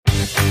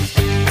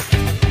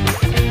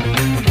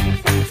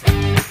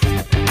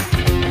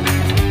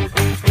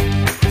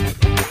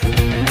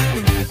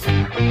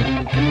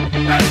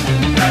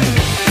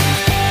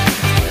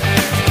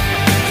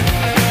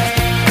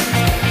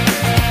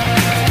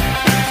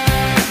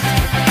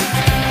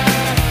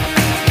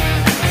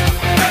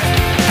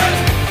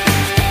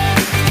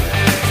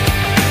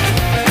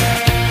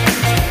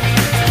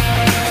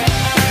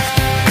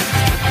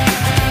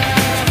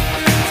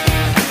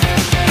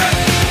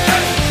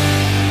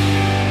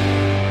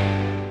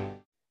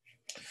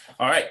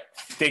All right.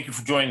 Thank you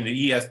for joining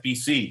the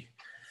ESBC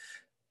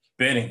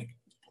Betting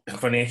and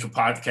Financial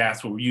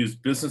Podcast, where we use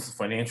business and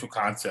financial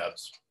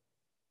concepts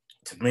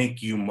to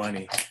make you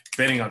money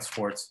betting on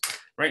sports.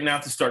 Right now,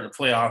 to start the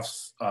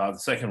playoffs, the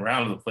second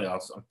round of the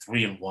playoffs, I'm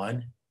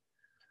 3-1.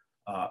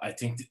 I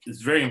think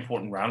it's a very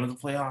important round of the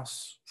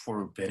playoffs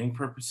for betting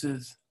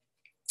purposes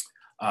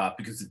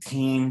because the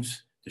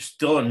teams, there's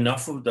still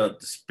enough of the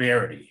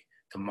disparity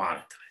to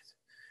monetize.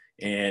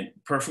 And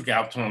perfect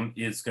outcome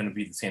is going to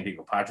be the San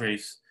Diego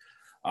Padres.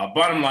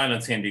 Bottom line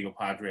on San Diego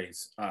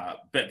Padres,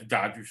 bet the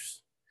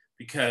Dodgers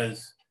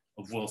because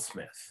of Will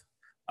Smith.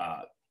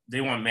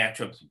 They want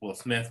matchups with Will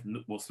Smith.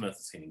 Will Smith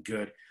is hitting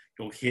good.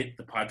 He'll hit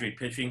the Padre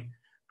pitching.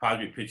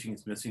 Padre pitching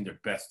is missing their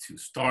best two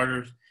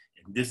starters.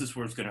 And this is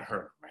where it's going to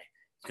hurt, right?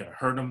 It's going to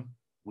hurt them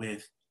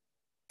with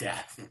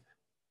depth.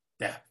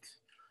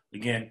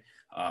 Again,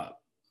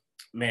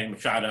 Manny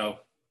Machado,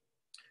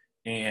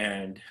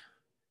 and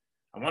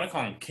I want to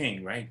call him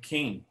King, right?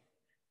 King,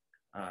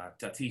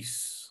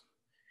 Tatis.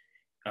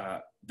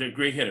 They're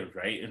great hitters,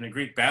 right? And they're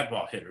great bad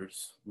ball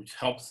hitters, which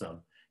helps them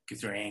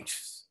because they're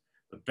anxious.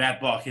 But bad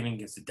ball hitting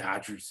against the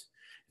Dodgers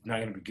is not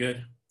going to be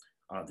good.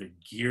 They're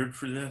geared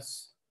for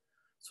this.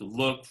 So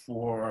look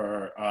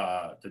for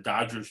the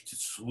Dodgers to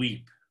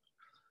sweep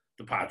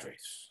the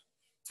Padres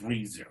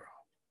 3-0.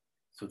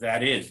 So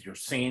that is your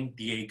San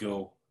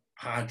Diego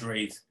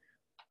Padres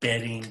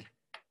betting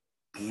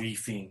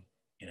briefing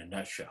in a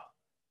nutshell.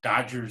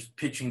 Dodgers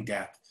pitching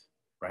depth,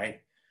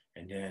 right?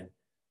 And then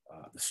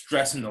the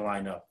stress in the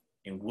lineup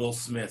and Will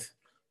Smith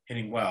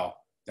hitting well.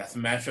 That's the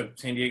matchup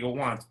San Diego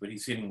wants, but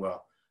he's hitting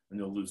well, and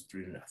they'll lose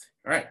 3-0. All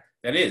right,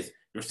 that is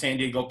your San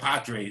Diego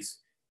Padres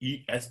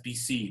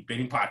ESBC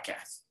betting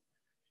podcast,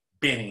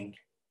 betting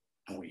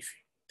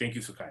briefing. Thank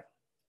you so kindly.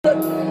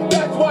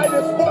 That's why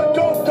this sport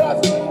don't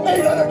cost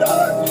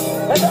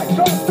 $800 and that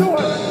costs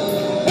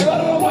 $200. If I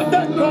don't know what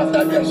that costs,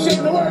 I'd be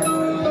ashamed to work.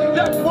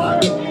 That's why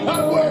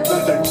I wear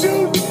lizard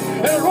shoes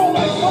and roll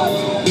like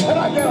butts and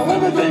I get a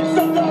limousine.